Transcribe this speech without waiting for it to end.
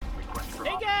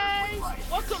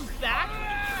welcome back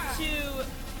to...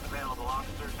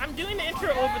 I'm doing the intro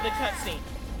over the cutscene.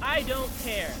 I don't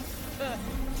care.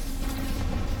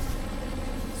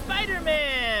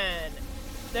 Spider-Man!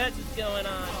 That's what's going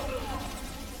on.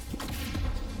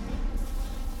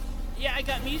 Yeah, I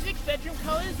got music, bedroom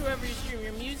colors, wherever you stream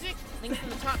your music. Links in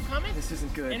the top comment. This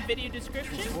isn't good. And video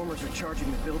description. Transformers are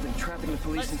charging the building, trapping the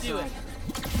police inside.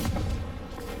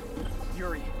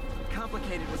 Yuri,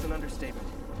 complicated was an understatement.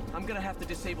 I'm gonna have to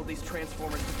disable these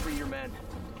transformers to free your men.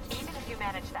 Even if you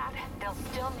manage that, they'll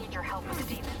still need your help with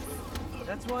the demons.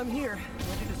 That's why I'm here,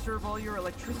 ready to serve all your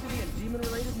electricity and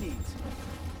demon-related needs.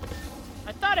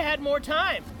 I thought I had more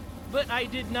time, but I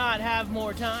did not have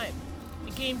more time.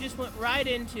 The game just went right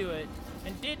into it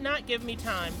and did not give me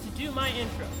time to do my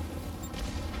intro.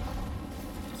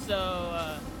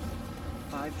 So,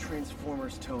 5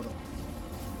 transformers total.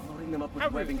 Loading them up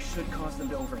with webbing should cause them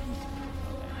to overheat.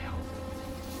 I hope.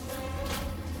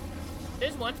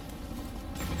 There's one.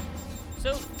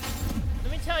 So,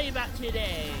 let me tell you about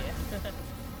today.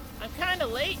 I'm kind of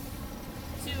late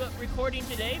to recording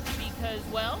today because,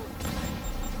 well,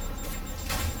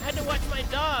 I had to watch my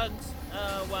dogs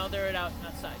while they're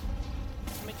outside.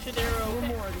 Make sure they're okay.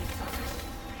 More of these.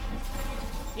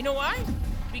 You know why?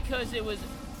 Because it was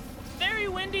very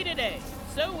windy today.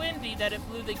 So windy that it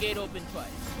blew the gate open twice.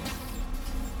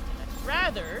 And I'd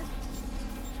rather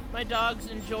my dogs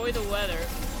enjoy the weather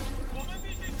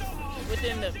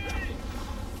within the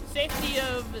safety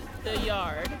of the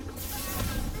yard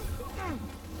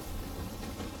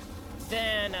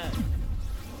than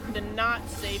the not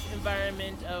safe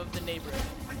environment of the neighborhood.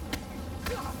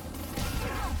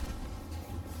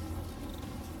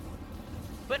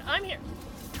 But I'm here.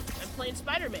 I'm playing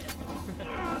Spider-Man.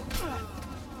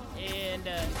 And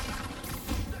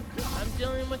I'm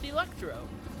dealing with Electro.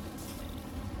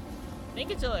 I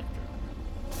think it's Electro.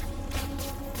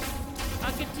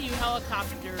 I'll get to you,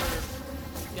 helicopter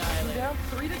guy later. Down,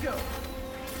 3 to go.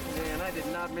 Man, I did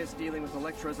not miss dealing with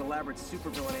Electro's elaborate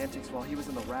supervillain antics while he was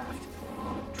in the raft.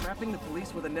 Trapping the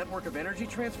police with a network of energy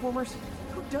transformers?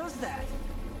 Who does that?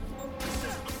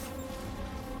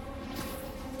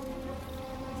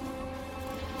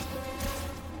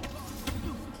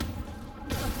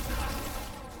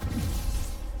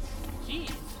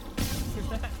 Jeez.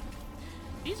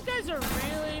 These guys are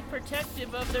really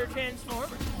protective of their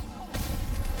transformers.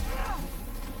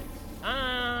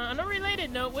 On a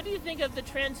related note, what do you think of the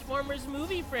Transformers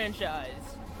movie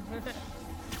franchise?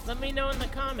 Let me know in the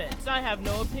comments. I have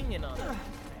no opinion on it. I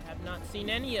have not seen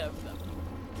any of them.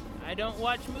 I don't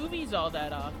watch movies all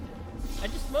that often. I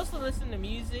just mostly listen to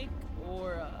music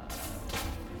or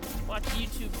watch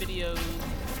YouTube videos,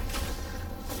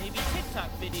 maybe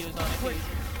TikTok videos on occasion.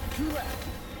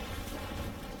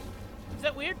 Is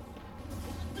that weird?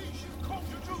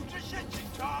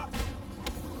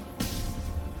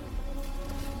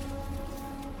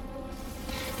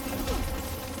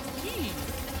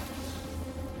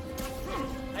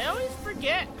 I always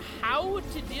forget how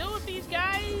to deal with these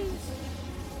guys.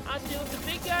 How to deal with the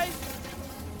big guys.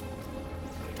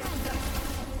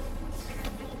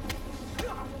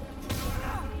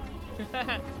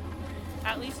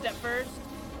 At least at first.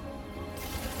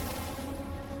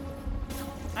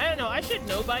 I don't know, I should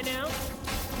know by now.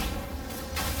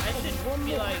 I should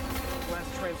be like...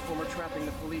 Last transformer trapping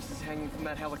the police is hanging from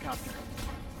that helicopter.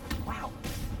 Wow.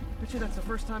 Bet you that's the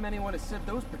first time anyone has said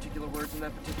those particular words in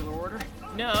that particular order.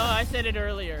 No, I said it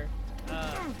earlier.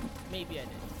 Maybe I did.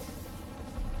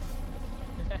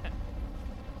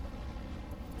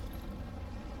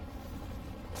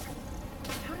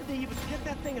 How did they even get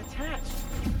that thing attached?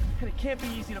 And it can't be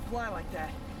easy to fly like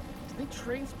that. Did they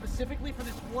train specifically for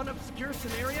this one obscure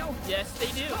scenario? Yes,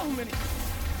 they do. So many.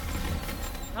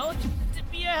 To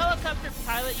be a helicopter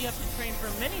pilot, you have to train for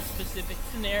many specific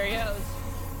scenarios.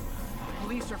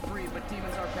 Police are free, but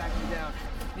demons aren't backing down.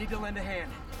 Need to lend a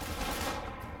hand.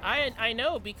 I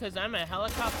know because I'm a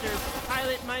helicopter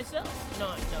pilot myself. No,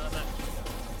 I'm not.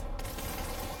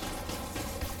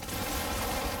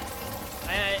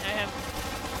 I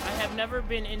have never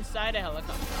been inside a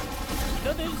helicopter. You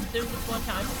know, there's this one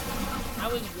time I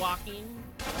was walking.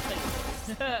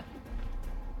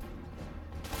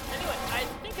 Anyway, I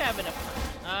think I have enough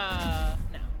time.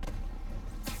 Now.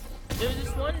 There was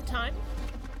this one time.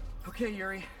 Okay,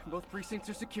 Yuri. Both precincts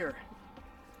are secure.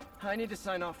 I need to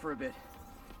sign off for a bit.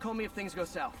 Call me if things go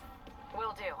south.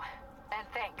 Will do. And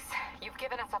thanks. You've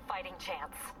given us a fighting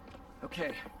chance.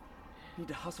 Okay. Need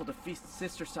to hustle to Feast's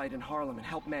sister site in Harlem and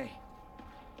help May.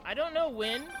 I don't know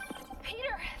when.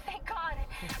 Peter, thank God.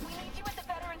 We need you at the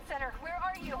Veterans Center. Where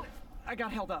are you? I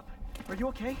got held up. Are you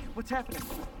okay? What's happening?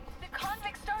 The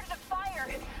convicts started a fire.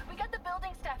 We got the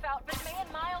building staff out, but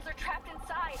are trapped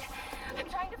inside. I'm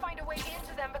trying to find a way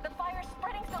into them, but the fire's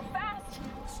spreading so fast.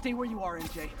 Stay where you are,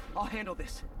 MJ. I'll handle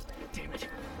this. Damn it.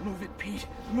 Move it, Pete.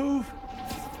 Move!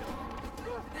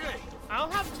 I'll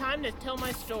have time to tell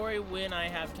my story when I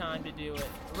have time to do it.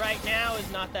 Right now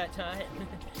is not that time.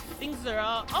 Things are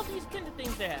all these kind of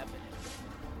things are happening.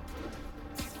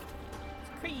 It's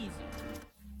crazy.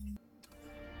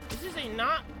 This is a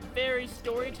not very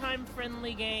story time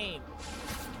friendly game.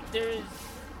 There's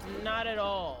not at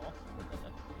all.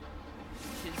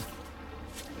 It's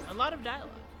a lot of dialogue.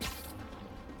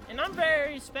 And I'm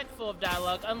very respectful of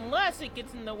dialogue, unless it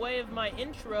gets in the way of my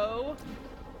intro.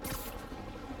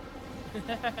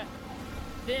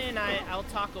 Then I'll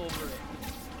talk over it.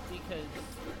 Because,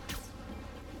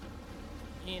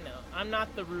 you know, I'm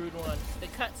not the rude one.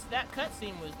 That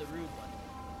cutscene was the rude one.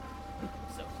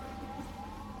 So.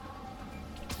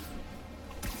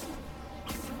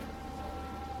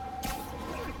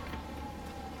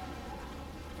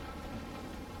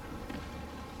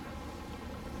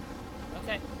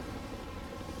 Okay.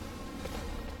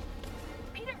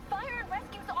 Peter, fire and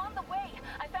rescue's on the way.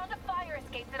 I found a fire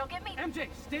escape that'll get me... MJ,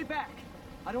 stay back!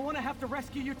 I don't want to have to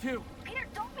rescue you too! Peter,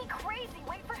 don't be crazy.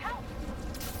 Wait for help.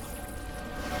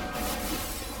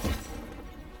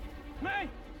 May!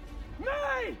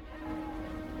 May!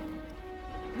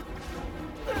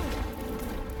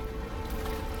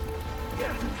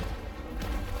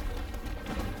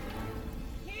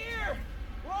 Here!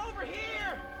 We're over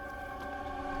here!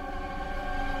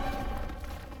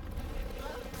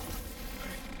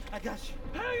 I got you.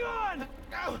 Hang on!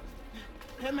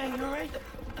 Hey, man, you alright?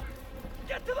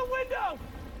 Get to the window!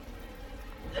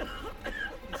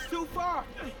 It's too far.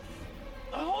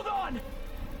 Hold on!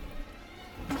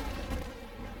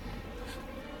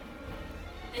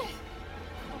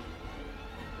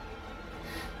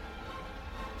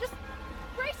 Just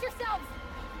brace yourselves.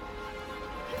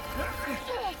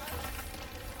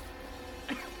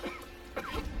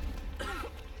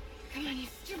 Come on, you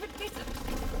stupid piece of...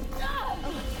 Ah!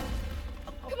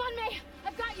 Come on, May.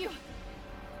 I've got you.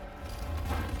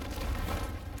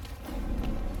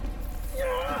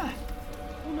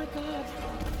 Oh my God.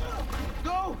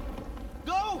 Go!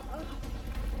 Go!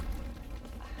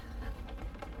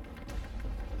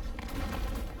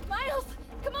 Miles,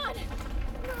 come on.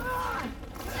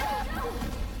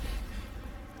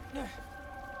 No.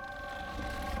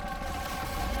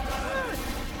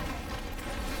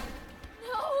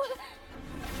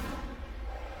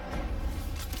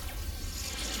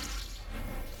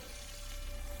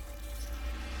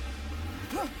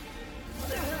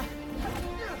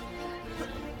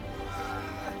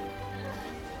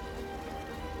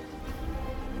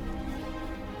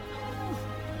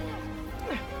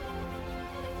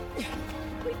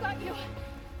 We've got you.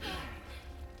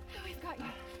 We've got you.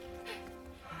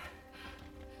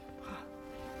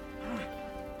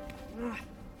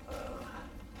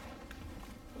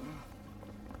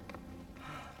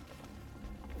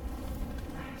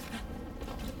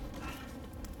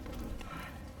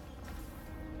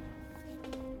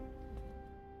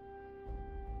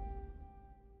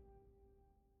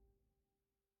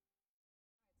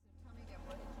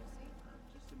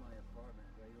 Just in my apartment,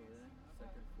 right over there,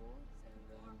 second floor, and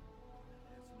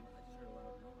I just heard a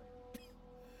loud noise.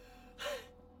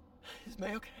 Is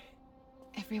May okay?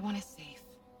 Everyone is safe.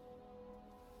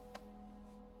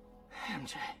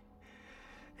 MJ,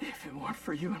 if it weren't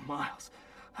for you and Miles,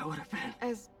 I would have been...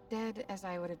 As dead as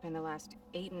I would have been the last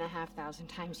 8,500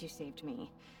 times you saved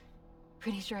me.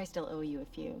 Pretty sure I still owe you a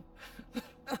few.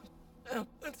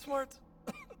 That's smart.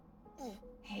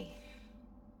 Hey.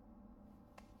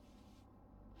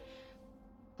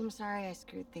 I'm sorry I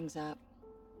screwed things up.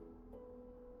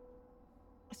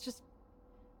 It's just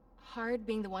hard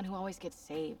being the one who always gets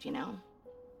saved, you know?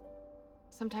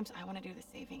 Sometimes I want to do the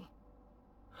saving.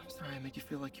 I'm sorry I made you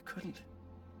feel like you couldn't.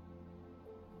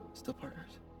 Still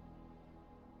partners?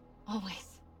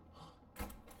 Always.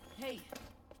 Hey,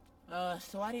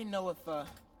 so I didn't know if,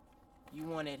 you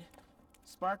wanted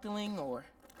sparkling or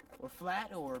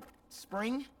flat or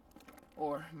spring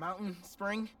or mountain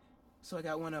spring, so I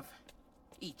got one of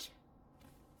each.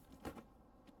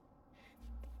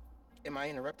 Am I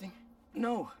interrupting?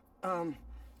 No,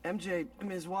 MJ,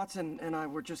 Ms. Watson, and I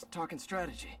were just talking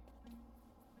strategy.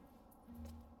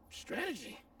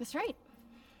 Strategy? That's right.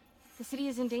 The city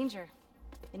is in danger.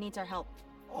 It needs our help.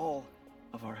 All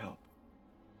of our help.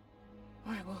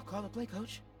 All right, well, call the play,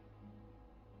 coach.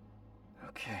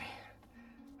 Okay.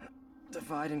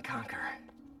 Divide and conquer.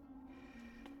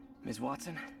 Ms.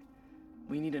 Watson,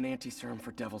 we need an anti-serum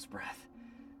for Devil's Breath.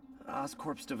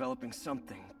 Oscorp's developing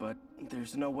something, but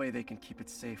there's no way they can keep it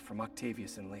safe from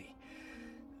Octavius and Lee.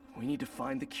 We need to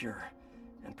find the cure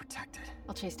and protect it.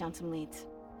 I'll chase down some leads.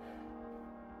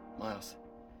 Miles,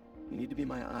 you need to be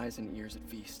my eyes and ears at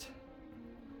Feast.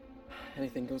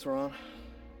 Anything goes wrong,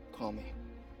 call me.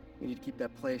 We need to keep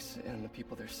that place and the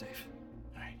people there safe.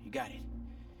 Alright, you got it.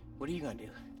 What are you gonna do?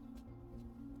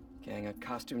 Gang of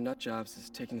costume nutjobs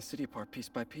is taking the city apart piece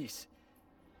by piece.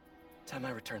 Time I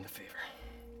return the favor.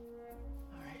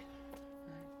 Alright.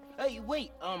 Hey,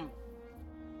 wait, how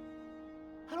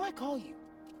do I call you?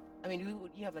 I mean, do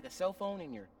you have like a cell phone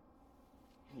in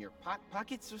your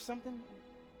pockets or something?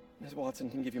 Ms. Watson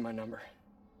can give you my number.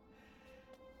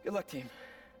 Good luck, team.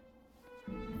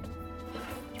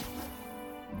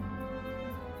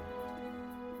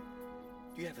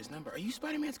 You have his number. Are you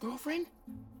Spider-Man's girlfriend?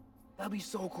 That'd be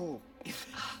so cool.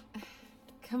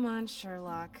 Come on,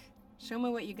 Sherlock. Show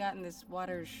me what you got in this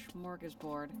water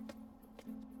smorgasbord.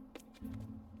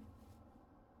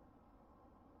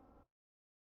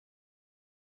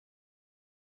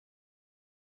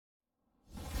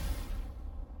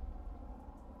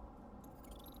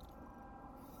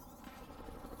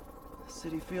 The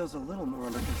city feels a little more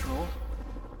under control.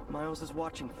 Miles is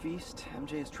watching Feast.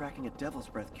 MJ is tracking a Devil's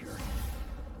Breath cure.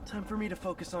 Time for me to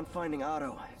focus on finding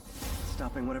Otto.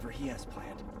 Stopping whatever he has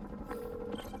planned.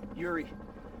 Yuri,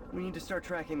 we need to start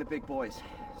tracking the big boys.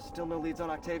 Still no leads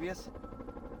on Octavius?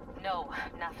 No,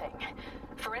 nothing.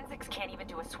 Forensics can't even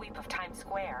do a sweep of Times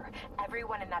Square.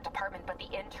 Everyone in that department but the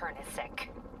intern is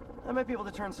sick. I might be able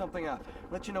to turn something up.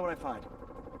 Let you know what I find.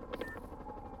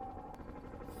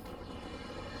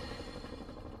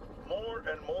 More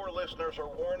and more listeners are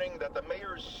warning that the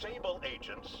mayor's Sable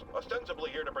agents,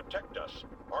 ostensibly here to protect us,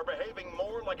 are behaving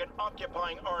more like an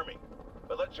occupying army.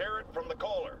 But let's hear it from the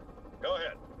caller. Go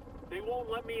ahead. They won't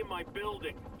let me in my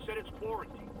building. Said it's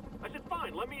quarantine. I said,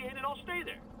 fine, let me in and I'll stay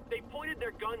there. They pointed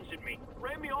their guns at me,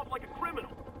 ran me off like a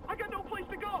criminal. I got no place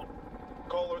to go.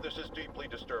 Caller, this is deeply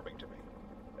disturbing to me.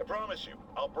 I promise you,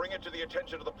 I'll bring it to the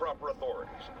attention of the proper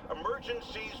authorities.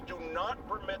 Emergencies do not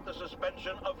permit the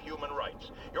suspension of human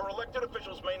rights. Your elected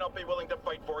officials may not be willing to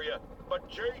fight for you, but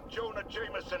J. Jonah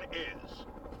Jameson is.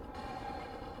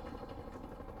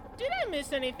 Did I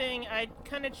miss anything? I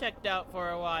kind of checked out for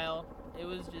a while. It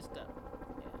was just, yeah.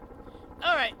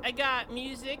 Alright, I got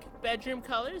music, bedroom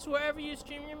colors, wherever you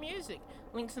stream your music.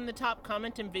 Links in the top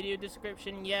comment and video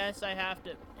description. Yes, I have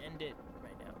to end it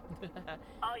right now.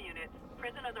 All units,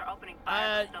 prisoners are opening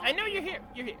fire. I know you're here.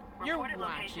 You're here. You're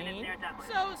watching.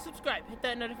 So subscribe, hit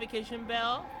that notification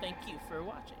bell. Thank you for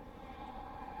watching.